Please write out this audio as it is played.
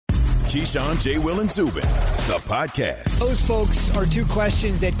Keyshawn, J. Will, and Zubin, the podcast. Those folks are two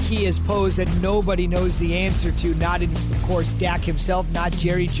questions that Key has posed that nobody knows the answer to. Not, of course, Dak himself, not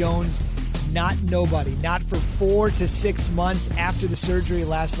Jerry Jones, not nobody. Not for 4 to 6 months after the surgery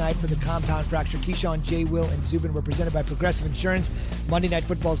last night for the compound fracture. Keyshawn, J. Will, and Zubin were presented by Progressive Insurance. Monday Night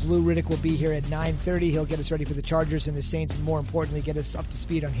Football's Lou Riddick will be here at 9:30. He'll get us ready for the Chargers and the Saints, and more importantly, get us up to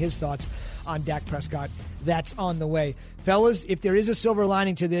speed on his thoughts on Dak Prescott. That's on the way. Fellas, if there is a silver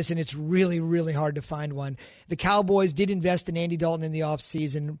lining to this, and it's really, really hard to find one, the Cowboys did invest in Andy Dalton in the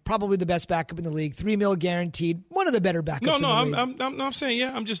offseason. Probably the best backup in the league. $3 million guaranteed. One of the better backups in the league. I'm saying,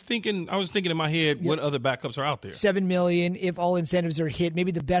 yeah. I'm just thinking, I was thinking in my head, what other backups are out there? $7 million if all incentives are hit.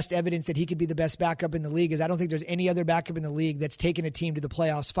 Maybe the best evidence that he could be the best backup in the league is I don't think there's any other backup in the league that's taken a team to the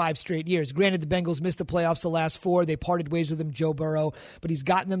playoffs 5 straight years. Granted, the Bengals missed the playoffs the last 4. They parted ways with him, Joe Burrow, but he's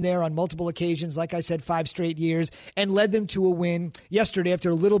gotten them there on multiple occasions, like I said, 5 straight years, and led them to a win yesterday after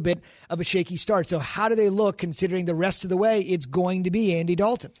a little bit of a shaky start. So how do they look considering the rest of the way it's going to be Andy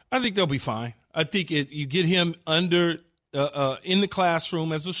Dalton? I think they'll be fine. I think you get him under in the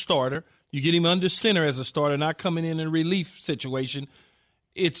classroom as a starter. You get him under center as a starter, not coming in a relief situation.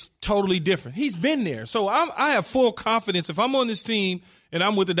 It's totally different. He's been there. So I have full confidence. If I'm on this team and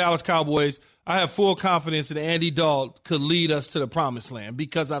I'm with the Dallas Cowboys, I have full confidence that Andy Dalton could lead us to the promised land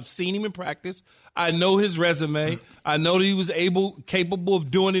because I've seen him in practice. I know his resume. I know that he was capable of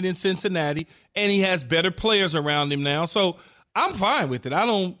doing it in Cincinnati, and he has better players around him now. So I'm fine with it. I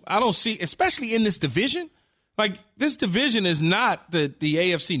don't see, especially in this division. Like, this division is not the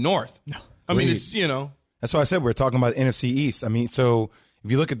AFC North. No. I mean, it's, That's why I said we're talking about NFC East. I mean, so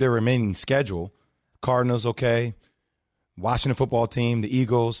if you look at their remaining schedule, Cardinals, okay. Washington football team, the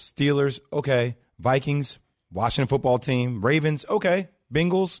Eagles, Steelers, okay. Vikings, Washington football team, Ravens, okay.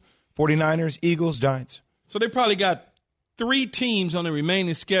 Bengals, 49ers, Eagles, Giants. So they probably got 3 teams on the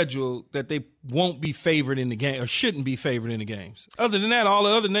remaining schedule that they won't be favored in the game or shouldn't be favored in the games. Other than that, all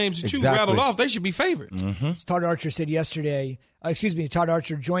the other names that you rattled off, they should be favored. Mm-hmm. Todd Archer said yesterday, Todd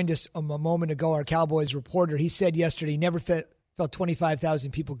Archer joined us a moment ago, our Cowboys reporter. He said yesterday he never felt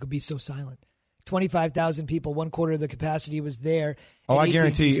 25,000 people could be so silent. 25,000 people, 1/4 of the capacity was there. Oh, I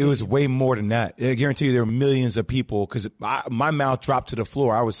guarantee you it was way more than that. I guarantee you there were millions of people because my mouth dropped to the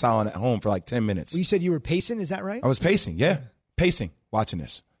floor. I was silent at home for like 10 minutes. Well, you said you were pacing, is that right? I was pacing, yeah. Pacing, watching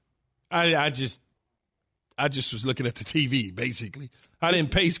this. I just was looking at the TV, basically. I didn't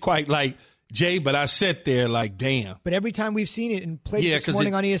pace quite like Jay, but I sat there like, damn. But every time we've seen it and played this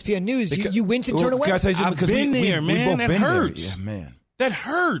morning on ESPN News, you wince and turn away. I've been there, man. That hurts. Yeah, man. That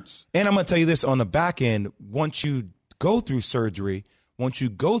hurts. And I'm going to tell you this, on the back end, once you go through surgery, once you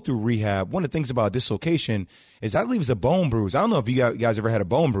go through rehab, one of the things about dislocation is that leaves a bone bruise. I don't know if you guys ever had a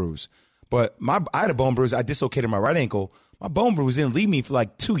bone bruise, but I had a bone bruise. I dislocated my right ankle. My bone bruise didn't leave me for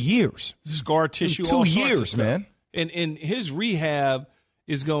like 2 years. Scar tissue. 2 years, man. And his rehab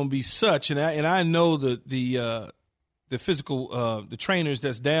is going to be such, and I know the physical the trainers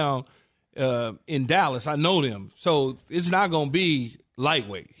that's down in Dallas. I know them, so it's not going to be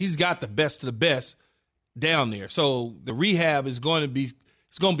lightweight. He's got the best of the best down there. So the rehab is going to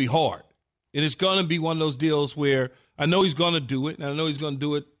be hard. And it's going to be one of those deals where I know he's going to do it, and I know he's going to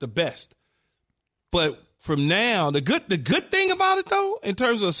do it the best. But from now, the good thing about it, though, in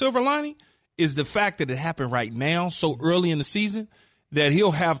terms of a silver lining, is the fact that it happened right now, so early in the season, that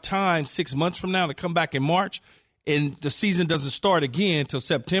he'll have time 6 months from now to come back in March, and the season doesn't start again until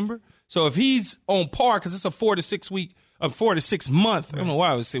September. So if he's on par, because it's a 4 to 6 month, I don't know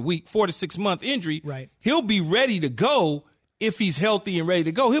why I would say week, 4 to 6 month injury, right. He'll be ready to go. If he's healthy and ready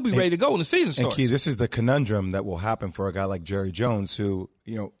to go, he'll be ready to go when the season starts. And Key, this is the conundrum that will happen for a guy like Jerry Jones, who,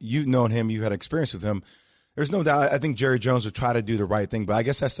 you've known him, you had experience with him. There's no doubt, I think Jerry Jones will try to do the right thing, but I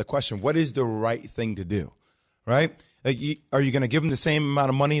guess that's the question. What is the right thing to do, right? Like, are you going to give him the same amount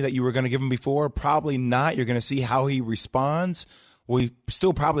of money that you were going to give him before? Probably not. You're going to see how he responds. Will he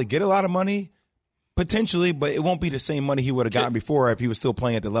still probably get a lot of money? Potentially, but it won't be the same money he would have gotten before if he was still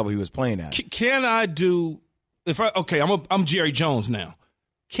playing at the level he was playing at. Can I do I'm Jerry Jones now.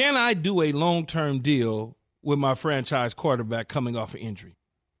 Can I do a long-term deal with my franchise quarterback coming off an injury?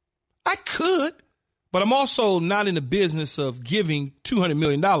 I could, but I'm also not in the business of giving $200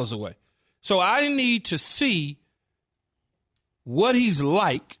 million away. So I need to see what he's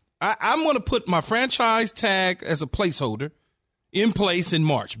like. I'm going to put my franchise tag as a placeholder in place in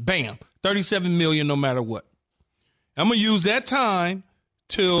March. Bam, $37 million no matter what. I'm going to use that time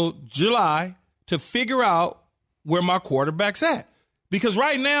till July to figure out where my quarterback's at. Because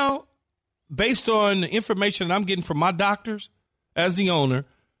right now, based on the information that I'm getting from my doctors as the owner,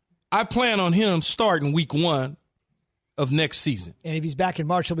 I plan on him starting week 1 of next season. And if he's back in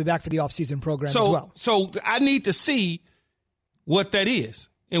March, he'll be back for the offseason program as well. So I need to see what that is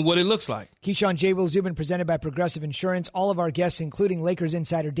and what it looks like. Keyshawn, J. Will, Zubin, presented by Progressive Insurance. All of our guests, including Lakers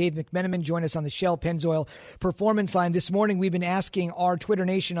insider Dave McMenamin, join us on the Shell Pennzoil Performance Line. This morning, we've been asking our Twitter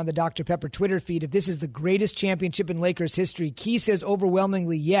Nation on the Dr. Pepper Twitter feed if this is the greatest championship in Lakers history. Key says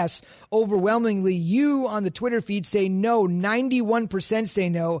overwhelmingly yes. Overwhelmingly, you on the Twitter feed say no. 91% say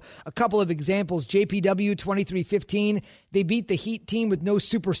no. A couple of examples. JPW 23-15. They beat the Heat team with no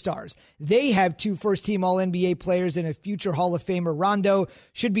superstars. They have 2 first-team All-NBA players and a future Hall of Famer. Rondo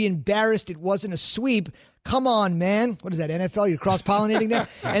should be embarrassed it wasn't a sweep. Come on, man. What is that, NFL? You're cross-pollinating there?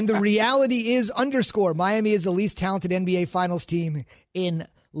 And the reality is _ Miami is the least talented NBA Finals team in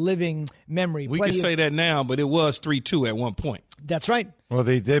living memory. We can say that now, but it was 3-2 at one point. That's right. Well,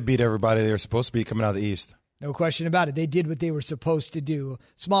 they did beat everybody they were supposed to be coming out of the East. No question about it. They did what they were supposed to do.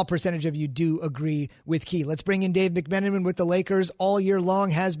 Small percentage of you do agree with Key. Let's bring in Dave McMenamin with the Lakers all year long,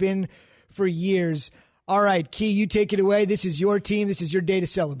 has been for years. All right, Key, you take it away. This is your team. This is your day to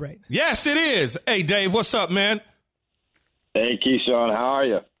celebrate. Yes, it is. Hey, Dave, what's up, man? Hey, Keyshawn, how are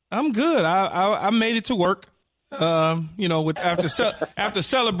you? I'm good. I made it to work. After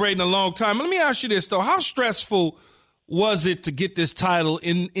celebrating a long time. Let me ask you this though: how stressful was it to get this title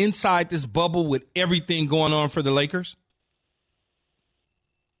inside this bubble with everything going on for the Lakers?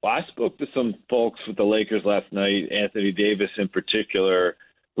 Well, I spoke to some folks with the Lakers last night, Anthony Davis in particular,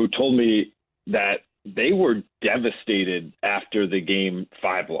 who told me that they were devastated after the Game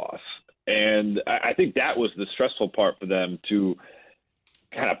 5 loss. And I think that was the stressful part for them, to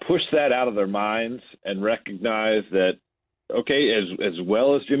kind of push that out of their minds and recognize that, okay, as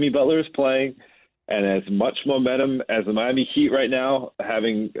well as Jimmy Butler is playing and as much momentum as the Miami Heat right now,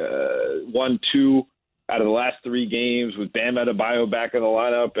 having won 2 out of the last 3 games with Bam Adebayo back in the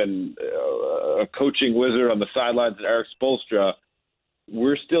lineup and a coaching wizard on the sidelines, and Eric Spoelstra,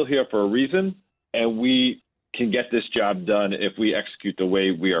 we're still here for a reason, and we can get this job done if we execute the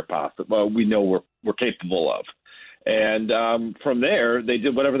way we are possible. Well, we know we're capable of. And from there, they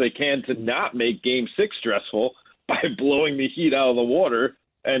did whatever they can to not make Game 6 stressful by blowing the Heat out of the water.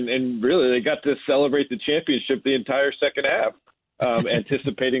 And really, they got to celebrate the championship the entire second half,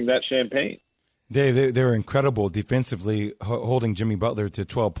 anticipating that champagne. Dave, they were incredible defensively, holding Jimmy Butler to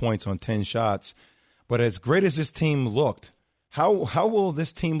 12 points on 10 shots. But as great as this team looked, how will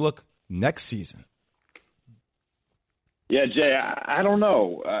this team look next season? Yeah, Jay, I don't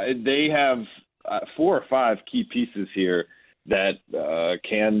know. They have 4 or 5 key pieces here that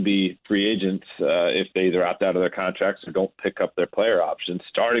can be free agents if they either opt out of their contracts or don't pick up their player options,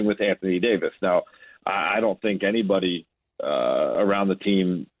 starting with Anthony Davis. Now, I don't think anybody around the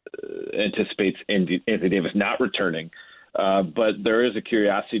team anticipates Anthony Davis not returning, but there is a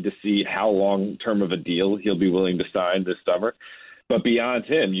curiosity to see how long-term of a deal he'll be willing to sign this summer. But beyond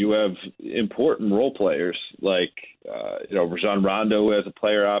him, you have important role players like, Rajon Rondo as a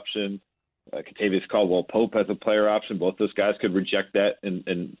player option, Kentavious Caldwell-Pope as a player option. Both those guys could reject that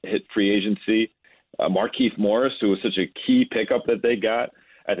and hit free agency. Markieff Morris, who was such a key pickup that they got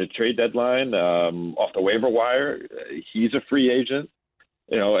at the trade deadline off the waiver wire, he's a free agent.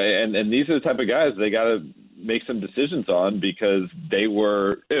 And these are the type of guys they got to make some decisions on, because they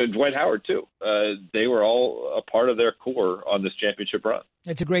were Dwight Howard too. They were all a part of their core on this championship run.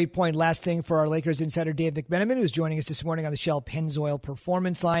 That's a great point. Last thing for our Lakers insider, Dave McMenamin, who's joining us this morning on the Shell Pennzoil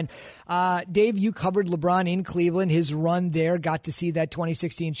Performance Line. Dave, you covered LeBron in Cleveland, his run there, got to see that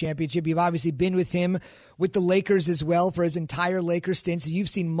 2016 championship. You've obviously been with him with the Lakers as well for his entire Lakers stint. So you've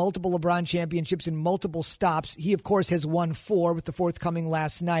seen multiple LeBron championships and multiple stops. He, of course, has won 4 with the 4th coming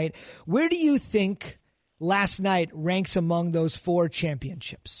last night. Where do you think last night ranks among those 4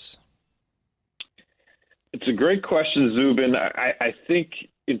 championships? It's a great question, Zubin. I think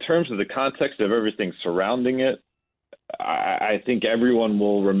in terms of the context of everything surrounding it, I think everyone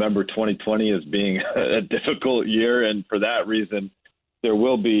will remember 2020 as being a difficult year, and for that reason, there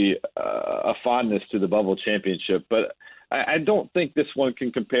will be a fondness to the bubble championship. But I don't think this one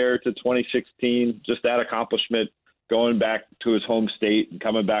can compare to 2016, just that accomplishment, going back to his home state and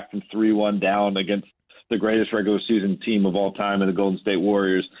coming back from 3-1 down against the greatest regular season team of all time in the Golden State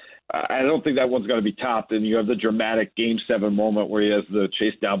Warriors. I don't think that one's going to be topped. And you have the dramatic Game 7 moment where he has the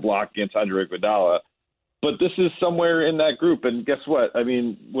chase down block against Andre Iguodala. But this is somewhere in that group. And guess what? I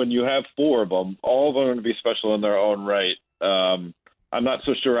mean, when you have 4 of them, all of them are going to be special in their own right. I'm not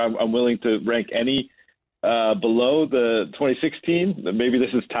so sure I'm willing to rank any below the 2016. Maybe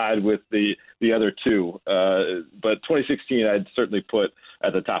this is tied with the other 2. But 2016 I'd certainly put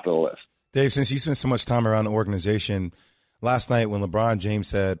at the top of the list. Dave, since you spent so much time around the organization, last night when LeBron James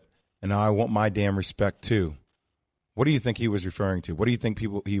said, "And I want my damn respect too," What do you think he was referring to? What do you think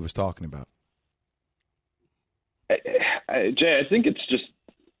he was talking about? Jay, I think it's just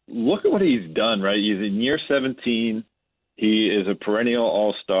look at what he's done, right? He's in year 17. He is a perennial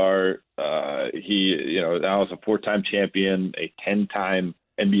all-star. He, now is a 4-time champion, a 10-time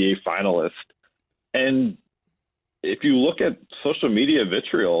NBA finalist. And if you look at social media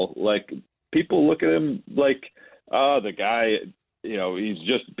vitriol, like people look at him like, oh, the guy, he's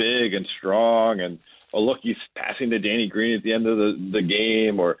just big and strong. And, oh, look, he's passing to Danny Green at the end of the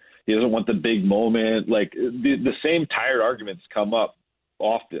game, or he doesn't want the big moment. Like the same tired arguments come up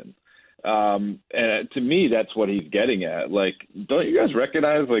often. And to me, that's what he's getting at. Like, don't you guys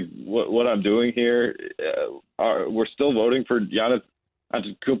recognize like what I'm doing here? We're still voting for Giannis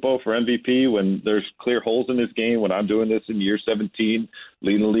Antetokounmpo for MVP when there's clear holes in his game. When I'm doing this in year 17,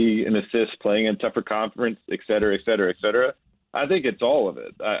 leading the league in assists, playing in tougher conference, et cetera, et cetera, et cetera. I think it's all of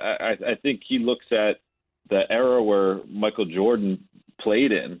it. I think he looks at the era where Michael Jordan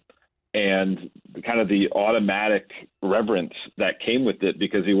played in, and kind of the automatic reverence that came with it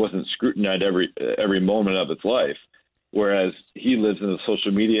because he wasn't scrutinized every moment of his life. Whereas he lives in the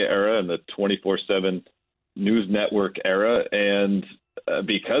social media era and the 24/7 news network era. And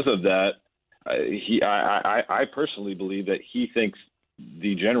because of that, I personally believe that he thinks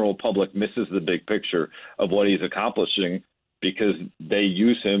the general public misses the big picture of what he's accomplishing because they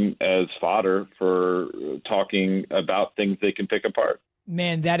use him as fodder for talking about things they can pick apart.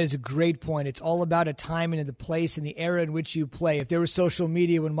 Man, that is a great point. It's all about a time and the place and the era in which you play. If there was social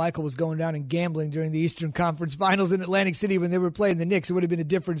media when Michael was going down and gambling during the Eastern Conference Finals in Atlantic City when they were playing the Knicks, it would have been a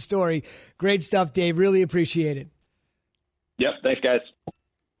different story. Great stuff, Dave. Really appreciate it. Yep. Thanks, guys.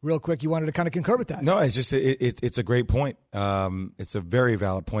 Real quick, you wanted to kind of concur with that. No, it's just it's a great point. It's a very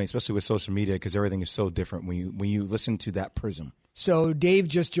valid point, especially with social media because everything is so different when you listen to that prism. So Dave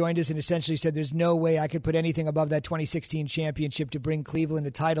just joined us and essentially said there's no way I could put anything above that 2016 championship to bring Cleveland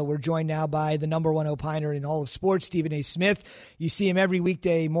a title. We're joined now by the number one opiner in all of sports, Stephen A. Smith. You see him every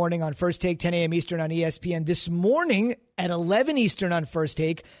weekday morning on First Take, 10 a.m. Eastern on ESPN. This morning at 11 Eastern on First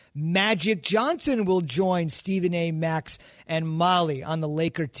Take, Magic Johnson will join Stephen A., Max, and Molly on the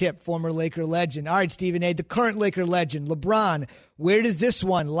Laker tip, former Laker legend. All right, Stephen A., the current Laker legend, LeBron, where does this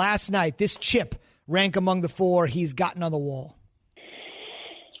one, last night, this chip, rank among the four he's gotten on the wall?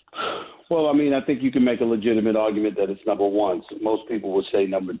 Well, I mean, I think you can make a legitimate argument that it's number one. So most people would say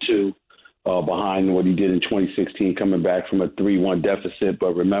number two behind what he did in 2016, coming back from a 3-1 deficit.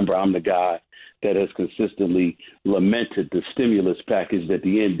 But remember, I'm the guy that has consistently lamented the stimulus package that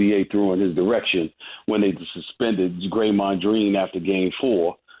the NBA threw in his direction when they suspended Draymond Green after Game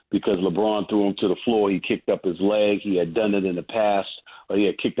 4 because LeBron threw him to the floor. He kicked up his leg. He had done it in the past, or he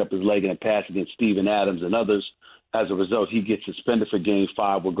had kicked up his leg in the past against Steven Adams and others. As a result, he gets suspended for Game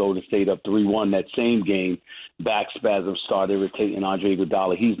 5 with Golden State up 3-1. That same game, back spasms start irritating Andre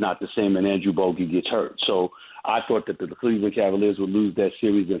Iguodala. He's not the same, and Andrew Bogut gets hurt. So I thought that the Cleveland Cavaliers would lose that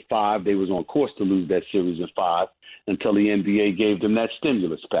series in 5. They was on course to lose that series in 5 until the NBA gave them that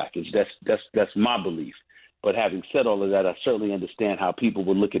stimulus package. That's my belief. But having said all of that, I certainly understand how people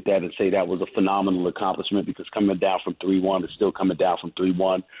would look at that and say that was a phenomenal accomplishment because coming down from 3-1 is still coming down from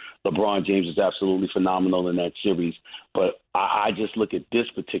 3-1. LeBron James is absolutely phenomenal in that series. But I just look at this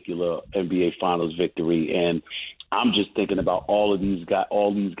particular NBA Finals victory, and I'm just thinking about all these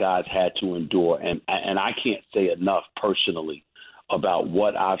guys had to endure. And I can't say enough personally about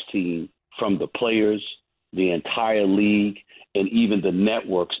what I've seen from the players, the entire league, and even the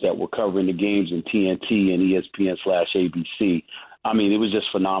networks that were covering the games in TNT and ESPN/ABC. I mean, it was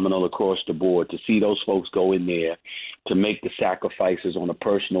just phenomenal across the board to see those folks go in there to make the sacrifices on a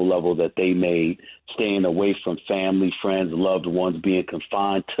personal level that they made, staying away from family, friends, loved ones, being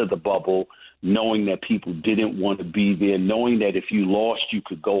confined to the bubble, knowing that people didn't want to be there, knowing that if you lost, you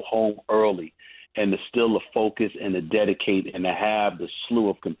could go home early, and to still focus and to dedicate and to have the slew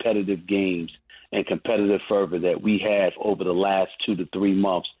of competitive games and competitive fervor that we have over the last 2 to 3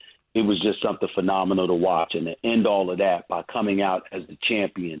 months. It was just something phenomenal to watch. And to end all of that by coming out as the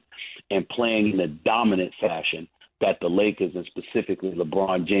champion and playing in a dominant fashion that the Lakers and specifically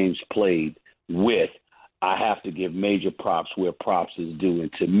LeBron James played with, I have to give major props where props is due.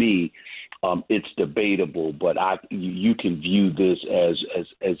 And to me, it's debatable, but you can view this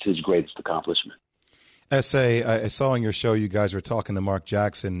as his greatest accomplishment. S.A., I saw on your show you guys were talking to Mark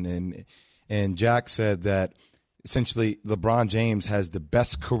Jackson, and Jack said that essentially LeBron James has the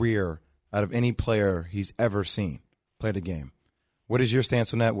best career out of any player he's ever seen play the game. What is your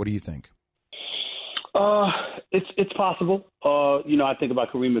stance on that? What do you think? It's possible. I think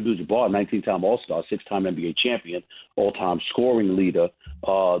about Kareem Abdul-Jabbar, 19-time All-Star, 6-time NBA champion, all-time scoring leader,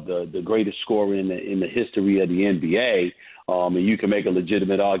 the greatest scorer in the history of the NBA. And you can make a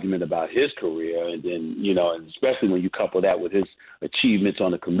legitimate argument about his career, and then and especially when you couple that with his achievements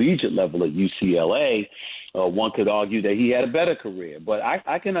on the collegiate level at UCLA. One could argue that he had a better career, but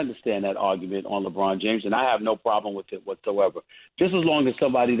I can understand that argument on LeBron James, and I have no problem with it whatsoever. Just as long as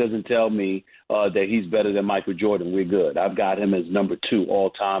somebody doesn't tell me that he's better than Michael Jordan, we're good. I've got him as number 2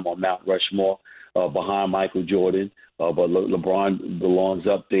 all-time on Mount Rushmore behind Michael Jordan, but LeBron belongs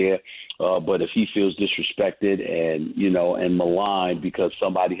up there. But if he feels disrespected and maligned because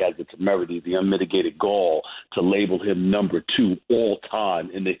somebody has the temerity, the unmitigated gall to label him number 2 all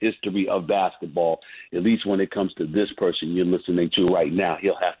time in the history of basketball, at least when it comes to this person you're listening to right now,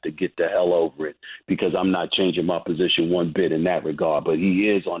 he'll have to get the hell over it, because I'm not changing my position one bit in that regard. But he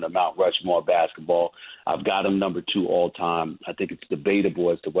is on the Mount Rushmore of basketball. I've got him number 2 all time. I think it's debatable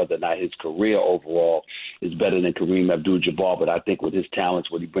as to whether or not his career overall is better than Kareem Abdul-Jabbar, but I think with his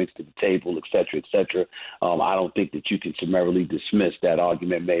talents, what he brings to the table, et cetera, I don't think that you can summarily dismiss that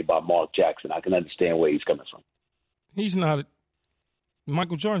argument made by Mark Jackson. I can understand where he's coming from. He's not –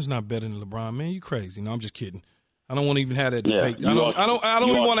 Michael Jordan's not better than LeBron, man. You crazy. No, I'm just kidding. I don't want to even have that debate. I don't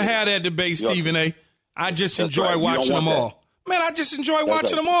even want to have that debate, Stephen A. I just enjoy watching them all. Man, I just enjoy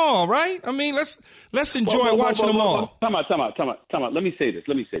watching them all, right? I mean, let's enjoy watching them all. Time out. Let me say this.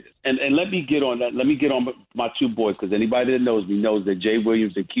 And let me get on that. Let me get on my 2 boys, because anybody that knows me knows that Jay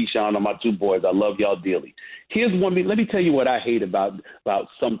Williams and Keyshawn are my 2 boys. I love y'all dearly. Here's one. Let me tell you what I hate about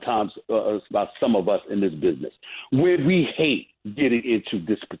sometimes about some of us in this business, where we hate getting into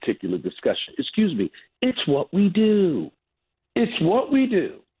this particular discussion. Excuse me. It's what we do. It's what we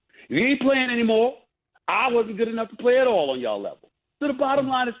do. If you ain't playing anymore, I wasn't good enough to play at all on y'all level. So the bottom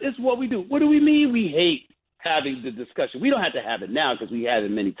line is, it's what we do. What do we mean we hate having the discussion? We don't have to have it now because we had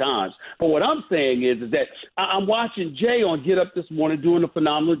it many times. But what I'm saying is that I'm watching Jay on Get Up this morning doing a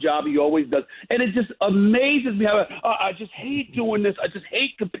phenomenal job. He always does. And it just amazes me how I just hate doing this. I just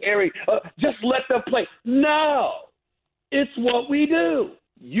hate comparing. Just let them play. No, it's what we do.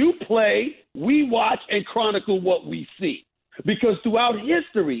 You play, we watch, and chronicle what we see. Because throughout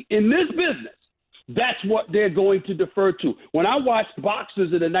history in this business, that's what they're going to defer to. When I watched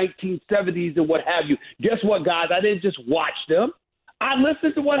boxers in the 1970s and what have you, guess what, guys? I didn't just watch them. I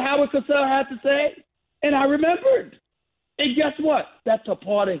listened to what Howard Cosell had to say, and I remembered. And guess what? That's a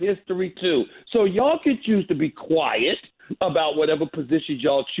part of history, too. So y'all can choose to be quiet about whatever positions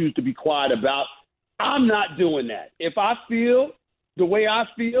y'all choose to be quiet about. I'm not doing that. If I feel the way I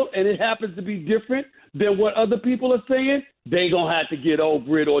feel and it happens to be different than what other people are saying, they going to have to get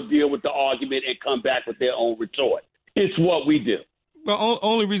over it or deal with the argument and come back with their own retort. It's what we do. Well,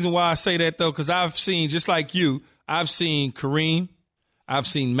 only reason why I say that, though, because I've seen, just like you, I've seen Kareem, I've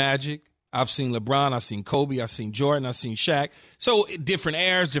seen Magic, I've seen LeBron, I've seen Kobe, I've seen Jordan, I've seen Shaq. So different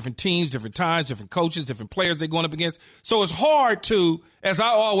eras, different teams, different times, different coaches, different players they're going up against. So it's hard to, as I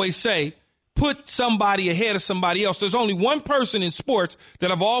always say, put somebody ahead of somebody else. There's only one person in sports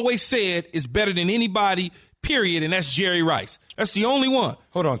that I've always said is better than anybody, period, and that's Jerry Rice. That's the only one.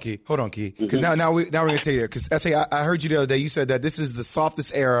 Hold on, Key. Because now we're going to take it. Because I heard you the other day. You said that this is the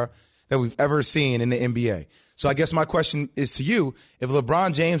softest era that we've ever seen in the NBA. So I guess my question is to you: if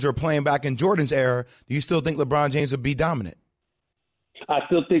LeBron James were playing back in Jordan's era, do you still think LeBron James would be dominant? I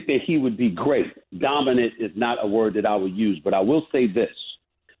still think that he would be great. Dominant is not a word that I would use, but I will say this.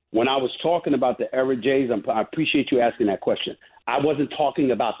 When I was talking about the era, Jays, I appreciate you asking that question. I wasn't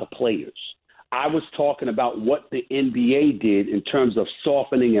talking about the players. I was talking about what the NBA did in terms of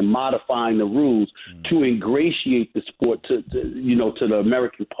softening and modifying the rules to ingratiate the sport to the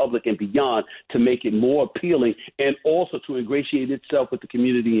American public and beyond, to make it more appealing, and also to ingratiate itself with the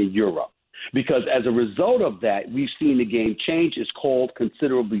community in Europe. Because as a result of that, we've seen the game change. It's called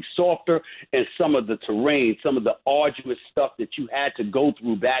considerably softer, and some of the terrain, some of the arduous stuff that you had to go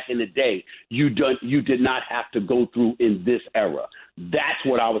through back in the day, you did not have to go through in this era. That's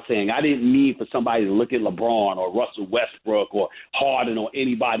what I was saying. I didn't mean for somebody to look at LeBron or Russell Westbrook or Harden or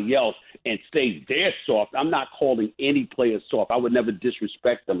anybody else and say they're soft. I'm not calling any player soft. I would never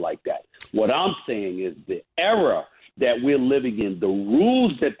disrespect them like that. What I'm saying is the era that we're living in, the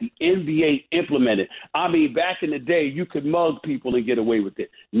rules that the NBA implemented. I mean, back in the day, you could mug people and get away with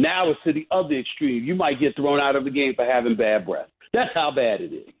it. Now it's to the other extreme. You might get thrown out of the game for having bad breath. That's how bad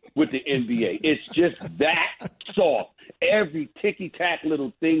it is with the NBA. It's just that soft. Every ticky-tack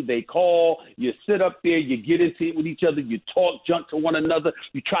little thing they call, you sit up there, you get into it with each other, you talk junk to one another,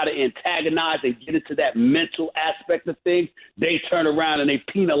 you try to antagonize, they get into that mental aspect of things, they turn around and they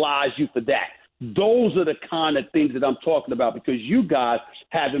penalize you for that. Those are the kind of things that I'm talking about, because you guys,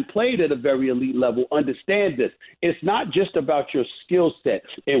 having played at a very elite level, understand this. It's not just about your skill set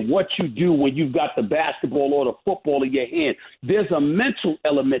and what you do when you've got the basketball or the football in your hand. There's a mental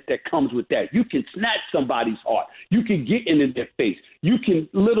element that comes with that. You can snatch somebody's heart. You can get in their face. You can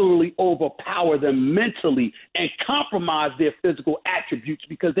literally overpower them mentally and compromise their physical attributes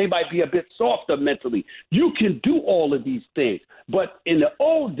because they might be a bit softer mentally. You can do all of these things. But in the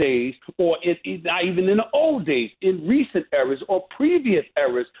old days, or not even in the old days, in recent eras or previous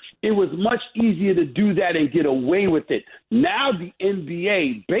eras, it was much easier to do that and get away with it. Now the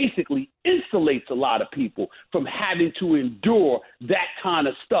NBA basically insulates a lot of people from having to endure that kind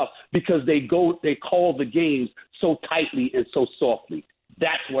of stuff because they call the games so tightly and so softly.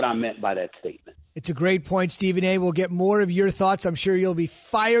 That's what I meant by that statement. It's a great point, Stephen A. We'll get more of your thoughts. I'm sure you'll be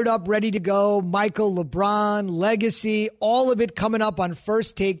fired up, ready to go. Michael, LeBron, legacy, all of it coming up on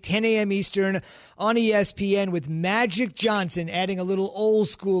First Take, 10 a.m. Eastern on ESPN, with Magic Johnson adding a little old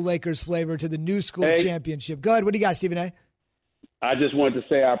school Lakers flavor to the new school championship. Go ahead. What do you got, Stephen A.? I just wanted to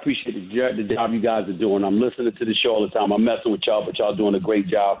say I appreciate the job you guys are doing. I'm listening to the show all the time. I'm messing with y'all, but y'all doing a great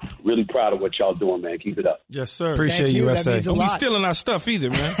job. Really proud of what y'all doing, man. Keep it up. Yes, sir. Appreciate you, USA. Don't be stealing our stuff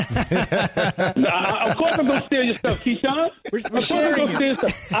either, man. Of course I'm going to steal your stuff, Keyshawn. Of course I'm going to steal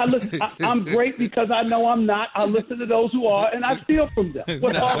your stuff. I'm great because I know I'm not. I listen to those who are, and I steal from them.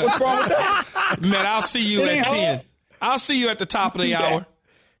 What's wrong with that? Man, I'll see you at 10. I'll see you at the top of the hour.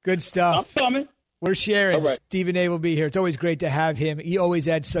 Good stuff. I'm coming. We're sharing. Right. Stephen A. will be here. It's always great to have him. He always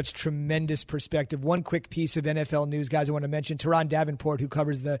adds such tremendous perspective. One quick piece of NFL news, guys, I want to mention. Teron Davenport, who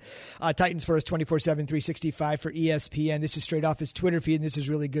covers the Titans for us 24/7, 365 for ESPN. This is straight off his Twitter feed, and this is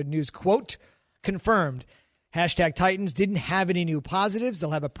really good news. Quote, confirmed. Hashtag Titans didn't have any new positives.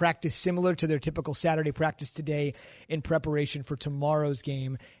 They'll have a practice similar to their typical Saturday practice today in preparation for tomorrow's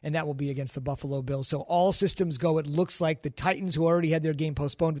game, and that will be against the Buffalo Bills. So all systems go. It looks like the Titans, who already had their game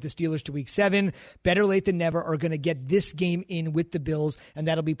postponed with the Steelers to Week 7, better late than never, are going to get this game in with the Bills, and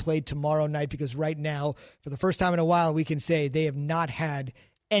that'll be played tomorrow night, because right now, for the first time in a while, we can say they have not had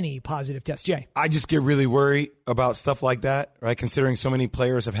any positive tests. Jay? I just get really worried about stuff like that, right? Considering so many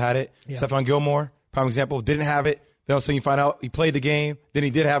players have had it. Yeah. Stephon Gilmore, prime example, didn't have it. Then all of a sudden you find out he played the game, then he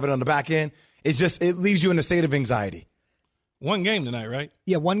did have it on the back end. It leaves you in a state of anxiety. One game tonight, right?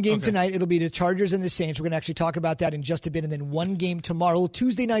 Yeah, one game tonight. It'll be the Chargers and the Saints. We're going to actually talk about that in just a bit. And then one game tomorrow,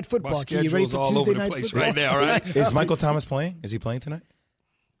 Tuesday Night Football. My schedule's all over the place right now, right? Is Michael Thomas playing? Is he playing tonight?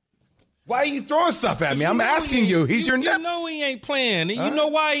 Why are you throwing stuff at me? I'm asking you. He's your nephew. You know he ain't playing. You know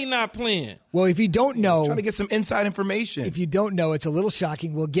why he not playing. Well, if you don't know. Trying to get some inside information. If you don't know, it's a little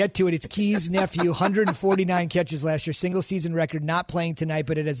shocking. We'll get to it. It's Key's nephew, 149 catches last year, single season record, not playing tonight,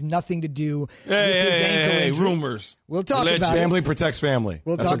 but it has nothing to do with his ankle injury. Rumors. We'll talk about it. Family protects family.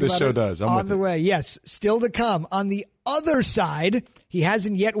 That's what this show does. On the way. Yes, still to come. On the other side, he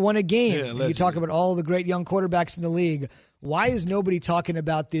hasn't yet won a game. You talk about all the great young quarterbacks in the league. Why is nobody talking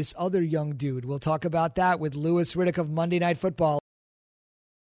about this other young dude? We'll talk about that with Louis Riddick of Monday Night Football.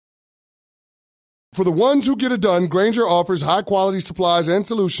 For the ones who get it done, Grainger offers high-quality supplies and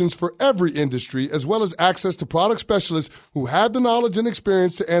solutions for every industry, as well as access to product specialists who have the knowledge and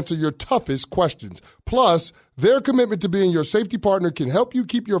experience to answer your toughest questions. Plus, their commitment to being your safety partner can help you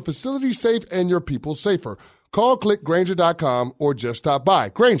keep your facility safe and your people safer. Call, click Grainger.com, or just stop by.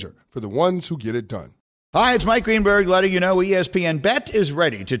 Grainger, for the ones who get it done. Hi, it's Mike Greenberg letting you know ESPN Bet is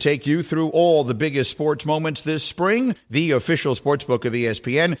ready to take you through all the biggest sports moments this spring. The official sportsbook of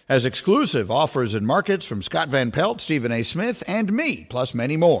ESPN has exclusive offers and markets from Scott Van Pelt, Stephen A. Smith, and me, plus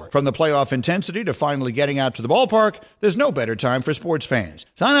many more. From the playoff intensity to finally getting out to the ballpark, there's no better time for sports fans.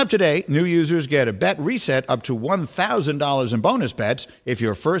 Sign up today. New users get a bet reset up to $1,000 in bonus bets if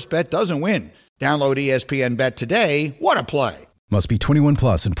your first bet doesn't win. Download ESPN Bet today. What a play. Must be 21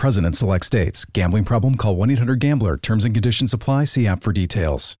 plus and present in select states. Gambling problem? Call 1-800-GAMBLER. Terms and conditions apply. See app for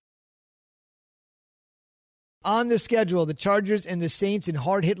details. On the schedule, the Chargers and the Saints in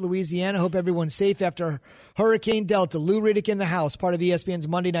hard-hit Louisiana. Hope everyone's safe after Hurricane Delta. Lou Riddick in the house, part of ESPN's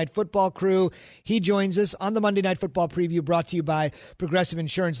Monday Night Football crew. He joins us on the Monday Night Football preview brought to you by Progressive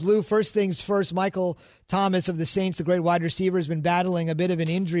Insurance. Lou, first things first, Michael Thomas of the Saints, the great wide receiver, has been battling a bit of an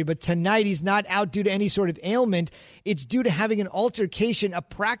injury, but tonight he's not out due to any sort of ailment. It's due to having an altercation, a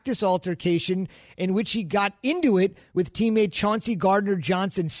practice altercation, in which he got into it with teammate Chauncey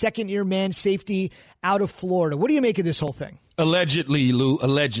Gardner-Johnson, second-year man safety out of Florida. What do you make of this whole thing? Allegedly, Lou.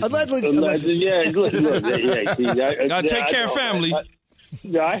 Allegedly. Yeah, look, Gotta take care of family.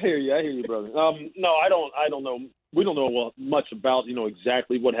 I hear you, brother. No, I don't know. We don't know much about,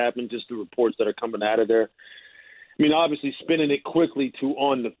 exactly what happened, just the reports that are coming out of there. mean, obviously spinning it quickly to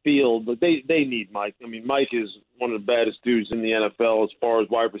on the field, but they need Mike. I mean, Mike is one of the baddest dudes in the NFL as far as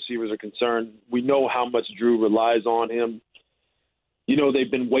wide receivers are concerned. We know how much Drew relies on him. You know,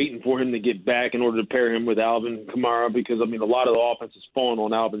 they've been waiting for him to get back in order to pair him with Alvin Kamara because, I mean, a lot of the offense is falling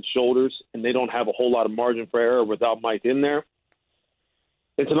on Alvin's shoulders, and they don't have a whole lot of margin for error without Mike in there.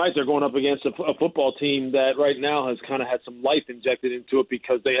 And tonight they're going up against a football team that right now has kind of had some life injected into it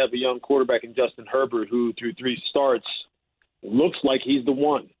because they have a young quarterback in Justin Herbert who, through 3 starts, looks like he's the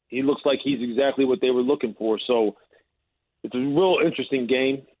one. He looks like he's exactly what they were looking for. So it's a real interesting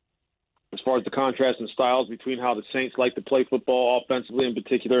game as far as the contrast in styles between how the Saints like to play football offensively in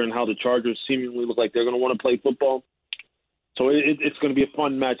particular and how the Chargers seemingly look like they're going to want to play football. So it's going to be a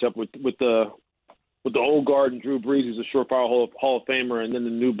fun matchup with the old guard and Drew Brees, who's a surefire Hall of Famer, and then the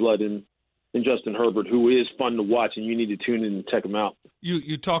new blood in Justin Herbert, who is fun to watch, and you need to tune in and check him out.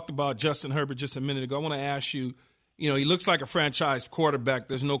 You talked about Justin Herbert just a minute ago. I want to ask you, you know, he looks like a franchise quarterback.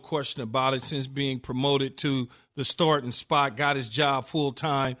 There's no question about it since being promoted to the starting spot, got his job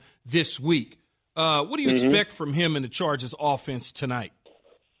full-time this week. What do you expect from him in the Chargers offense tonight?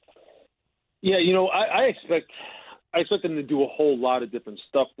 Yeah, you know, I expect them to do a whole lot of different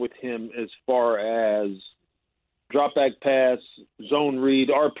stuff with him as far as drop back pass, zone read,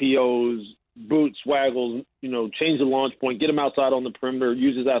 RPOs, boot swaggles, you know, change the launch point, get him outside on the perimeter,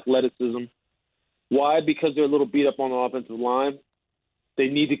 use his athleticism. Why? Because they're a little beat up on the offensive line. They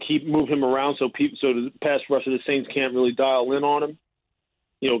need to move him around so the pass rush of the Saints can't really dial in on him.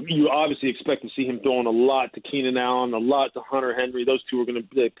 You know, you obviously expect to see him throwing a lot to Keenan Allen, a lot to Hunter Henry. Those two are going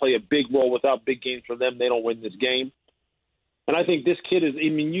to play a big role. Without big games from them, they don't win this game. And I think this kid is, I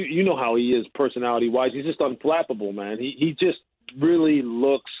mean, you know how he is personality-wise. He's just unflappable, man. He just really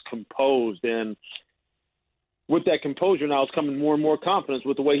looks composed. And with that composure now is coming more and more confidence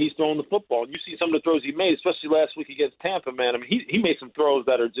with the way he's throwing the football. And you see some of the throws he made, especially last week against Tampa, man. I mean, he made some throws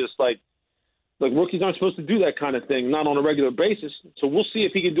that are just like rookies aren't supposed to do that kind of thing, not on a regular basis. So we'll see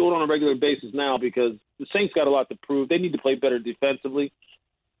if he can do it on a regular basis now because the Saints got a lot to prove. They need to play better defensively.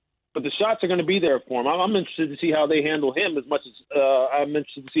 But the shots are going to be there for him. I'm interested to see how they handle him as much as I'm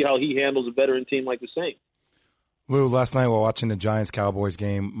interested to see how he handles a veteran team like the Saints. Lou, last night while watching the Giants-Cowboys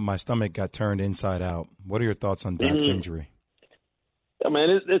game, my stomach got turned inside out. What are your thoughts on Dak's injury? I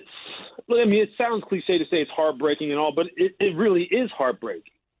mean, it sounds cliche to say it's heartbreaking and all, but it really is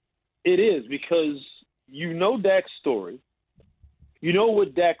heartbreaking. It is because you know Dak's story. You know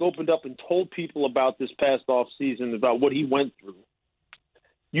what Dak opened up and told people about this past offseason, about what he went through.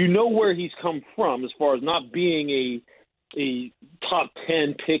 You know where he's come from as far as not being a top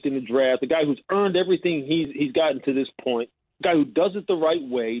 10 pick in the draft, a guy who's earned everything he's gotten to this point, a guy who does it the right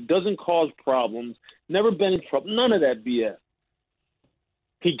way, doesn't cause problems, never been in trouble, none of that BS.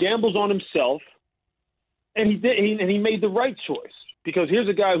 He gambles on himself, and he made the right choice because here's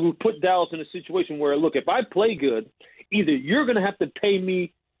a guy who put Dallas in a situation where, look, if I play good, either you're going to have to pay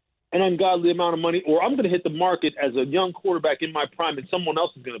me an ungodly amount of money, or I'm going to hit the market as a young quarterback in my prime and someone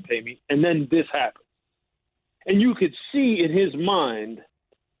else is going to pay me, and then this happens. And you could see in his mind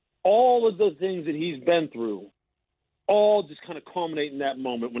all of the things that he's been through, all just kind of culminate in that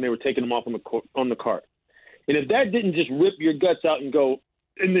moment when they were taking him off on the cart. And if that didn't just rip your guts out and go,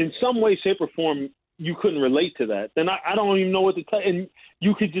 and in some way, shape, or form, you couldn't relate to that, then I don't even know what to tell you. And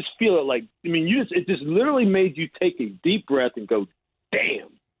you could just feel it like, I mean, it just literally made you take a deep breath and go, damn.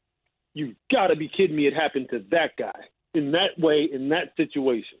 You've got to be kidding me. It happened to that guy in that way, in that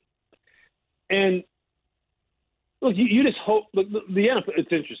situation. And look, you just hope. Look, the NFL,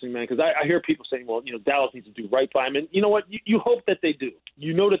 it's interesting, man, because I hear people saying, well, you know, Dallas needs to do right by him. And you know what? You hope that they do.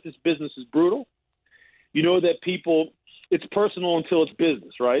 You know that this business is brutal. You know that it's personal until it's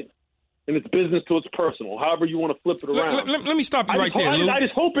business, right? And it's business till it's personal. However you want to flip it around. Let me stop you right there, Lou. I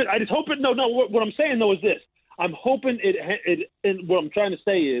just hope it. No. What I'm saying, though, is this. I'm hoping it and what I'm trying to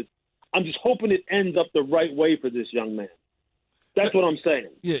say is, I'm just hoping it ends up the right way for this young man. That's what I'm saying.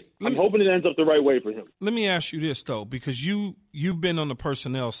 Yeah, I'm hoping it ends up the right way for him. Let me ask you this, though, because you've been on the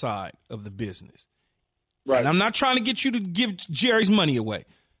personnel side of the business. Right. And I'm not trying to get you to give Jerry's money away.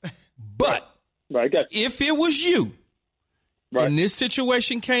 But if it was you, and this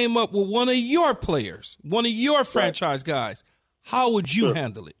situation came up with one of your players, one of your franchise guys, how would you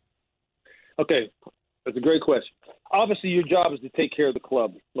handle it? Okay, that's a great question. Obviously, your job is to take care of the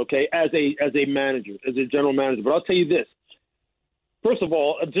club, okay, as a manager, as a general manager. But I'll tell you this. First of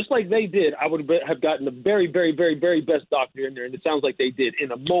all, just like they did, I would have gotten the very, very, very, very best doctor in there, and it sounds like they did.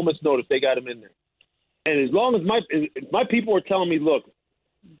 In a moment's notice, they got him in there. And as long as my people are telling me, look,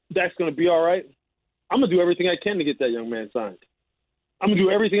 that's going to be all right, I'm going to do everything I can to get that young man signed. I'm going to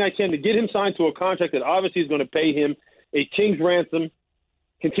do everything I can to get him signed to a contract that obviously is going to pay him a king's ransom,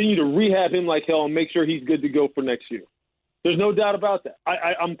 continue to rehab him like hell, and make sure he's good to go for next year. There's no doubt about that.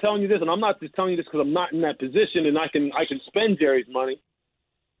 I'm telling you this, and I'm not just telling you this because I'm not in that position and I can spend Jerry's money.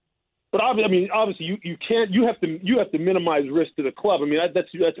 But obviously, you can't. You have to minimize risk to the club. I mean,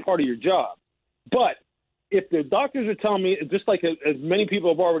 that's part of your job. But if the doctors are telling me, just like as many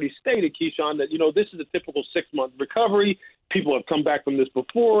people have already stated, Keyshawn, that this is a typical 6-month recovery. People have come back from this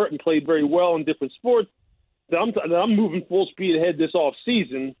before and played very well in different sports. That I'm moving full speed ahead this off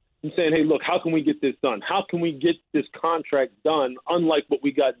season and saying, hey, look, how can we get this done? How can we get this contract done, unlike what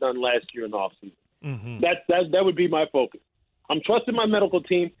we got done last year in the offseason? Mm-hmm. That would be my focus. I'm trusting my medical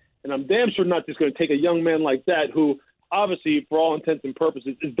team, and I'm damn sure not just going to take a young man like that who, obviously, for all intents and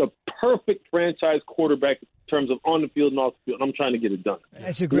purposes, is the perfect franchise quarterback in terms of on the field and off the field. I'm trying to get it done.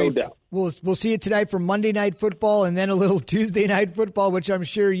 That's a great. No doubt. We'll see it tonight for Monday Night Football and then a little Tuesday Night Football, which I'm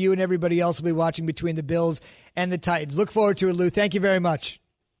sure you and everybody else will be watching between the Bills and the Titans. Look forward to it, Lou. Thank you very much.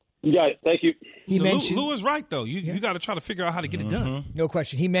 Yeah, thank you. Lou is right, though. You got to try to figure out how to get it done. No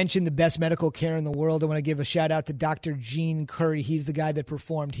question. He mentioned the best medical care in the world. I want to give a shout-out to Dr. Gene Curry. He's the guy that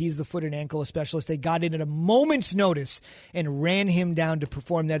performed. He's the foot and ankle specialist. They got in at a moment's notice and ran him down to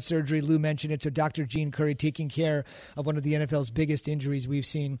perform that surgery. Lou mentioned it. So Dr. Gene Curry taking care of one of the NFL's biggest injuries we've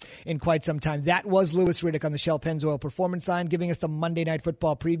seen in quite some time. That was Louis Riddick on the Shell Pennzoil Performance Line, giving us the Monday Night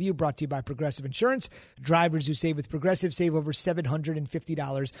Football preview, brought to you by Progressive Insurance. Drivers who save with Progressive save over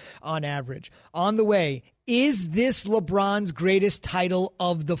 $750 on average. On the way, is this LeBron's greatest title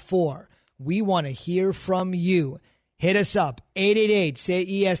of the 4? We want to hear from you. Hit us up,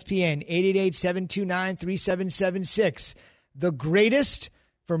 888-SAY-ESPN, 888-729-3776. The greatest,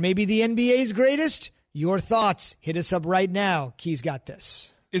 for maybe the NBA's greatest? Your thoughts. Hit us up right now. Key's got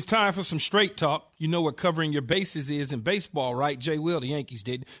this. It's time for some straight talk. You know what covering your bases is in baseball, right? Jay Will, the Yankees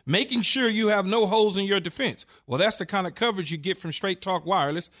did. Making sure you have no holes in your defense. Well, that's the kind of coverage you get from Straight Talk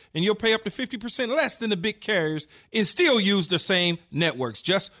Wireless, and you'll pay up to 50% less than the big carriers and still use the same networks.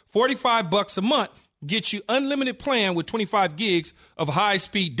 Just $45 a month gets you unlimited plan with 25 gigs of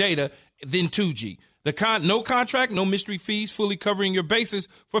high-speed data, then 2G. No contract, no mystery fees, fully covering your bases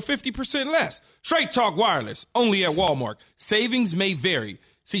for 50% less. Straight Talk Wireless, only at Walmart. Savings may vary.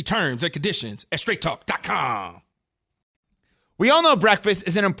 See terms and conditions at straighttalk.com. We all know breakfast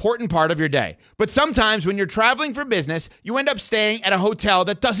is an important part of your day, but sometimes when you're traveling for business, you end up staying at a hotel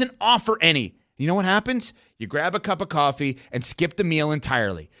that doesn't offer any. You know what happens? You grab a cup of coffee and skip the meal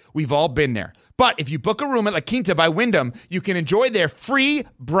entirely. We've all been there. But if you book a room at La Quinta by Wyndham, you can enjoy their free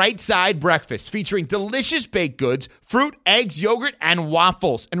Bright Side breakfast featuring delicious baked goods, fruit, eggs, yogurt, and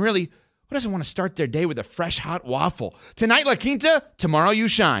waffles. And really, who doesn't want to start their day with a fresh, hot waffle? Tonight, La Quinta, tomorrow you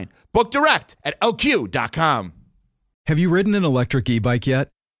shine. Book direct at LQ.com. Have you ridden an electric e-bike yet?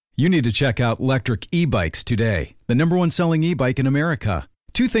 You need to check out Electric E-Bikes today, the #1 selling e-bike in America.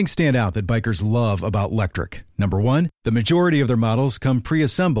 Two things stand out that bikers love about Electric. Number one, the majority of their models come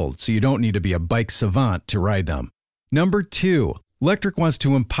pre-assembled, so you don't need to be a bike savant to ride them. Number two, Electric wants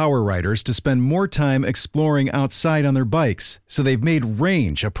to empower riders to spend more time exploring outside on their bikes, so they've made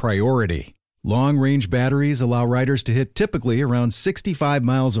range a priority. Long-range batteries allow riders to hit typically around 65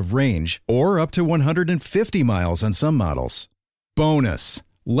 miles of range, or up to 150 miles on some models. Bonus,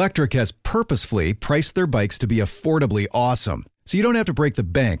 Electric has purposefully priced their bikes to be affordably awesome, so you don't have to break the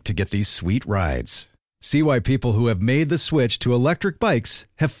bank to get these sweet rides. See why people who have made the switch to electric bikes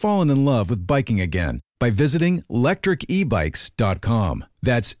have fallen in love with biking again by visiting electricebikes.com.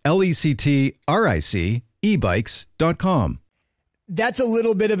 That's LECTRIC ebikes.com. That's a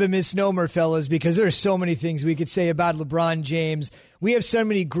little bit of a misnomer, fellas, because there are so many things we could say about LeBron James. We have so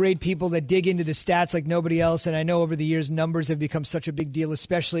many great people that dig into the stats like nobody else, and I know over the years numbers have become such a big deal,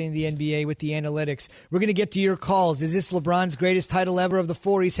 especially in the NBA with the analytics. We're going to get to your calls. Is this LeBron's greatest title ever of the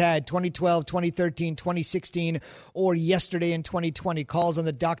 4 he's had, 2012, 2013, 2016, or yesterday in 2020? Calls on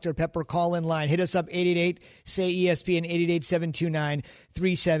the Dr. Pepper call-in line. Hit us up, 888-SAY-ESPN,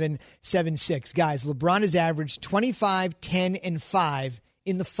 888-729-3776. Guys, LeBron has averaged 25, 10, and 5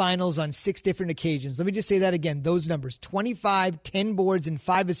 in the finals on 6 different occasions. Let me just say that again. Those numbers, 25, 10 boards, and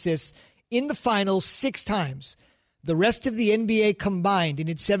 5 assists in the finals 6 times. The rest of the NBA combined in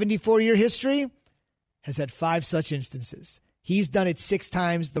its 74-year history has had 5 such instances. He's done it 6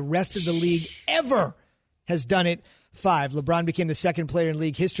 times. The rest of the league ever has done it 5. LeBron became the second player in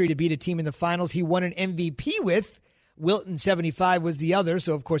league history to beat a team in the finals he won an MVP with. Wilton, 75, was the other,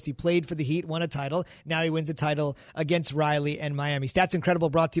 so of course he played for the Heat, won a title. Now he wins a title against Riley and Miami. Stats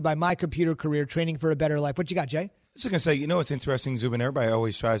Incredible brought to you by My Computer Career, training for a better life. What you got, Jay? I was going to say, you know what's interesting, Zubin? Everybody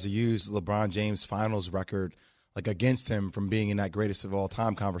always tries to use LeBron James' finals record like against him from being in that greatest of all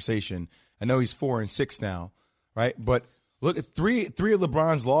time conversation. I know he's 4-6 now, right? But look at three of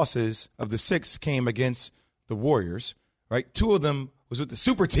LeBron's losses of the 6 came against the Warriors, right? 2 of them was with the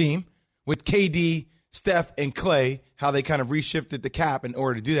super team with KD, Steph, and Clay, how they kind of reshifted the cap in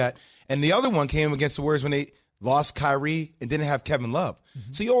order to do that. And the other one came against the Warriors when they lost Kyrie and didn't have Kevin Love.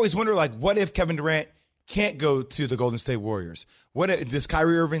 Mm-hmm. So you always wonder, like, what if Kevin Durant can't go to the Golden State Warriors? What if, does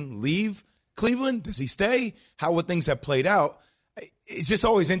Kyrie Irving leave Cleveland? Does he stay? How would things have played out? It's just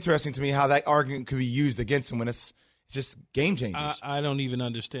always interesting to me how that argument could be used against him when it's just game changers. I don't even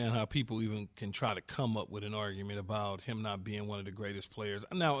understand how people even can try to come up with an argument about him not being one of the greatest players.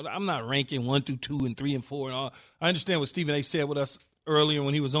 Now, I'm not ranking 1 through 2 and 3 and 4 and all. I understand what Stephen A. said with us earlier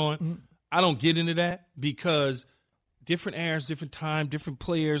when he was on. Mm-hmm. I don't get into that because different eras, different time, different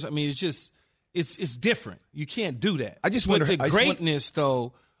players. I mean, it's just it's different. You can't do that. I just wonder. But the greatness,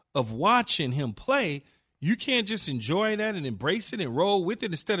 though, of watching him play, you can't just enjoy that and embrace it and roll with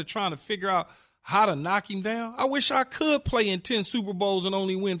it instead of trying to figure out how to knock him down. I wish I could play in 10 Super Bowls and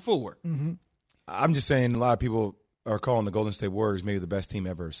only win 4. Mm-hmm. I'm just saying a lot of people are calling the Golden State Warriors maybe the best team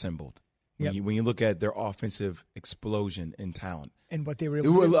ever assembled. When you look at their offensive explosion in talent. And what they were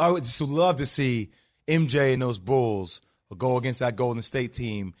able to do. I would just love to see MJ and those Bulls go against that Golden State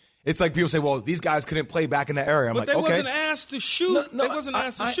team. It's like people say, well, these guys couldn't play back in that area. I'm but like, they okay. wasn't asked to shoot. They wasn't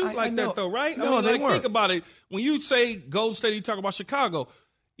asked to shoot like that, though, right? No, they weren't. Think about it. When you say Golden State, you talk about Chicago.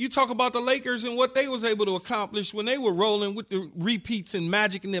 You talk about the Lakers and what they was able to accomplish when they were rolling with the repeats and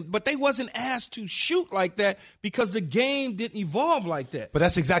Magic and them. But they wasn't asked to shoot like that because the game didn't evolve like that. But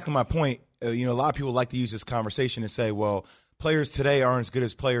that's exactly my point. A lot of people like to use this conversation and say, well, players today aren't as good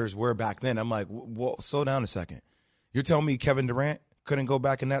as players were back then. I'm like, well, slow down a second. You're telling me Kevin Durant couldn't go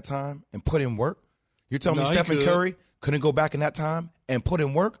back in that time and put in work? You're telling me Stephen Curry couldn't go back in that time and put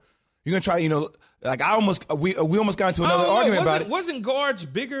in work? You're gonna try, we almost got into another argument about it. Wasn't guards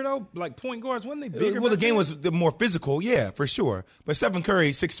bigger though? Like point guards, wasn't they bigger? Well, the game was more physical, yeah, for sure. But Stephen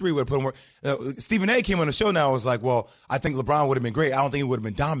Curry, 6'3", would have put in work. Stephen A. came on the show now and was like, well, I think LeBron would have been great. I don't think he would have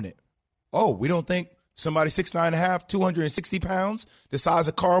been dominant. Oh, we don't think somebody 6'9.5", 260 pounds, the size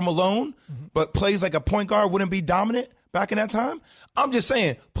of Karl Malone, but plays like a point guard wouldn't be dominant back in that time? I'm just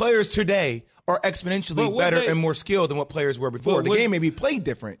saying, players today are exponentially better and more skilled than what players were before. The game may be played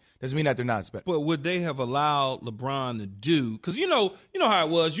different. Doesn't mean that they're not special. But would they have allowed LeBron to do? Because you know how it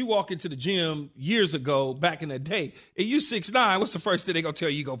was. You walk into the gym years ago, back in the day, and you 6'9", what's the first thing they're going to tell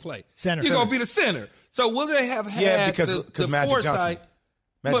you go play? Center. You're going to be the center. So will they have had the Magic foresight?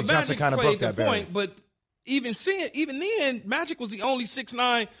 Magic Johnson kind of broke that barrier. But even then, Magic was the only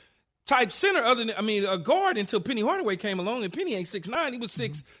 6'9" type center other than, a guard until Penny Hardaway came along, and Penny ain't 6'9". He was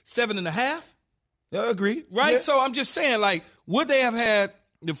 6'7.5". Yeah, agreed. Right? Yeah. So I'm just saying, like, would they have had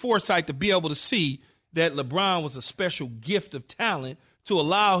the foresight to be able to see that LeBron was a special gift of talent to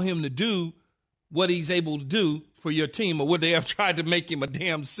allow him to do what he's able to do for your team, or would they have tried to make him a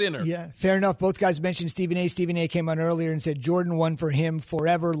damn center? Yeah, fair enough. Both guys mentioned Stephen A. Stephen A. came on earlier and said Jordan won for him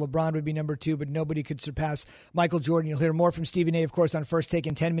forever. LeBron would be number 2, but nobody could surpass Michael Jordan. You'll hear more from Stephen A., of course, on First Take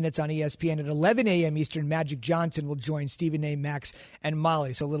in 10 minutes on ESPN. At 11 a.m. Eastern, Magic Johnson will join Stephen A., Max, and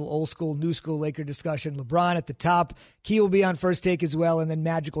Molly. So a little old school, new school Laker discussion. LeBron at the top. Key will be on First Take as well, and then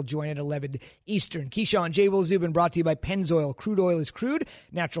Magic will join at 11 Eastern. Keyshawn, J. Will Zubin, brought to you by Pennzoil. Crude oil is crude.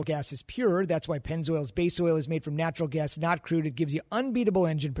 Natural gas is pure. That's why Pennzoil's base oil is made from natural gas, not crude. It gives you unbeatable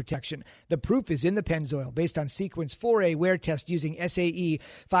engine protection. The proof is in the Pennzoil, based on Sequence 4A wear test using SAE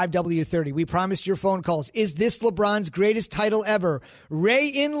 5W30. We promised your phone calls. Is this LeBron's greatest title ever? Ray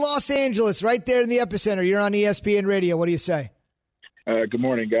in Los Angeles, right there in the epicenter. You're on ESPN Radio. What do you say? Good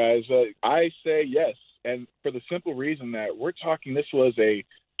morning, guys. I say yes, and for the simple reason that we're talking this was a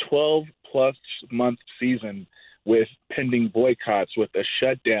 12-plus month season with pending boycotts, with a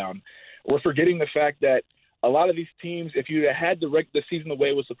shutdown. We're forgetting the fact that a lot of these teams, if you had the season the way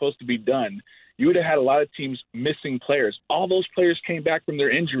it was supposed to be done, you would have had a lot of teams missing players. All those players came back from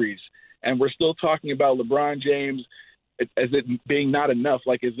their injuries, and we're still talking about LeBron James as it being not enough.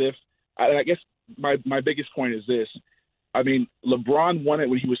 Like as if, I guess my biggest point is this. LeBron won it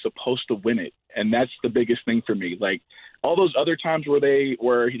when he was supposed to win it, and that's the biggest thing for me. Like all those other times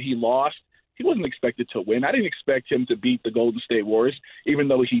where he lost, he wasn't expected to win. I didn't expect him to beat the Golden State Warriors, even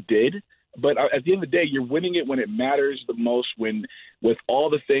though he did. But at the end of the day, you're winning it when it matters the most, with all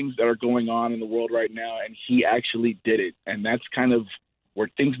the things that are going on in the world right now, and he actually did it. And that's kind of where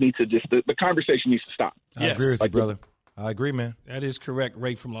things need to the conversation needs to stop. I agree with you, brother. I agree, man. That is correct.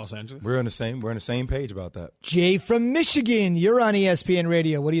 Ray from Los Angeles. We're on the same page about that. Jay from Michigan, you're on ESPN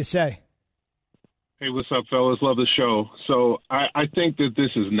Radio. What do you say? Hey, what's up, fellas? Love the show. So I think that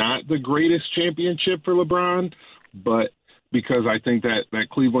this is not the greatest championship for LeBron, but because I think that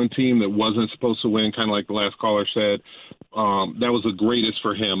Cleveland team that wasn't supposed to win, kind of like the last caller said, that was the greatest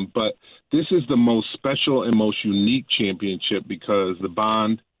for him. But this is the most special and most unique championship because the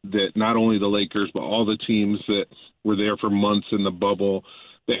bond that not only the Lakers, but all the teams that were there for months in the bubble,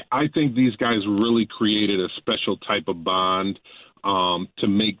 I think these guys really created a special type of bond to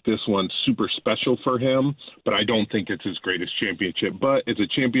make this one super special for him, but I don't think it's his greatest championship. But it's a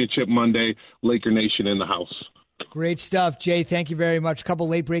championship Monday, Laker Nation in the house. Great stuff, Jay. Thank you very much. A couple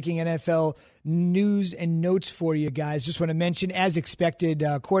late-breaking NFL news and notes for you guys. Just want to mention, as expected,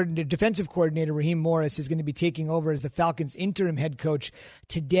 defensive coordinator Raheem Morris is going to be taking over as the Falcons' interim head coach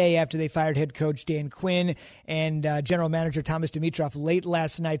today after they fired head coach Dan Quinn and general manager Thomas Dimitroff late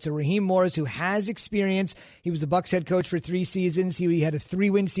last night. So Raheem Morris, who has experience, he was the Bucs head coach for 3 seasons. He had a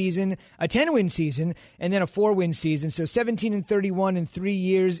 3-win season, a 10-win season, and then a 4-win season. So 17-31 in 3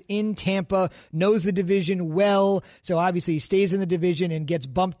 years in Tampa, knows the division well. So obviously he stays in the division and gets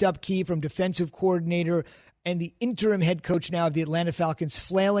bumped up key from defensive coordinator and the interim head coach now of the Atlanta Falcons,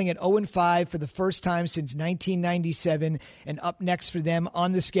 flailing at 0-5 for the first time since 1997. And up next for them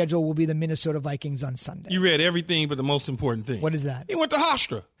on the schedule will be the Minnesota Vikings on Sunday. You read everything but the most important thing. What is that? He went to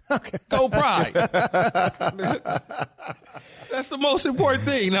Hofstra. Okay. Go Pride. That's the most important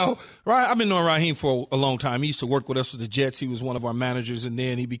thing. Now, I've been knowing Raheem for a long time. He used to work with us with the Jets. He was one of our managers, and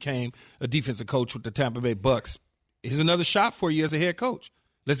then he became a defensive coach with the Tampa Bay Bucs. Here's another shot for you as a head coach.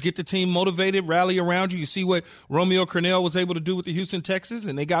 Let's get the team motivated, rally around you. You see what Romeo Crennel was able to do with the Houston Texans,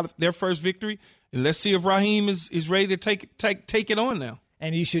 and they got their first victory. And let's see if Raheem is ready to take it on now.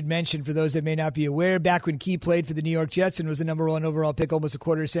 And you should mention, for those that may not be aware, back when Key played for the New York Jets and was the number 1 overall pick almost a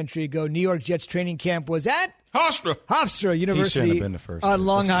quarter century ago, New York Jets training camp was at Hofstra University on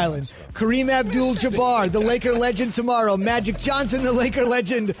Long Island. Kareem Abdul-Jabbar, the Laker legend tomorrow. Magic Johnson, the Laker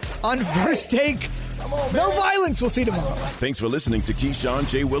legend on First Take. No violence. We'll see you tomorrow. Thanks for listening to Keyshawn,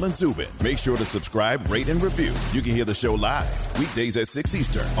 J. Will, and Zubin. Make sure to subscribe, rate, and review. You can hear the show live weekdays at 6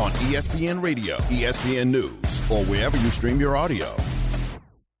 Eastern on ESPN Radio, ESPN News, or wherever you stream your audio.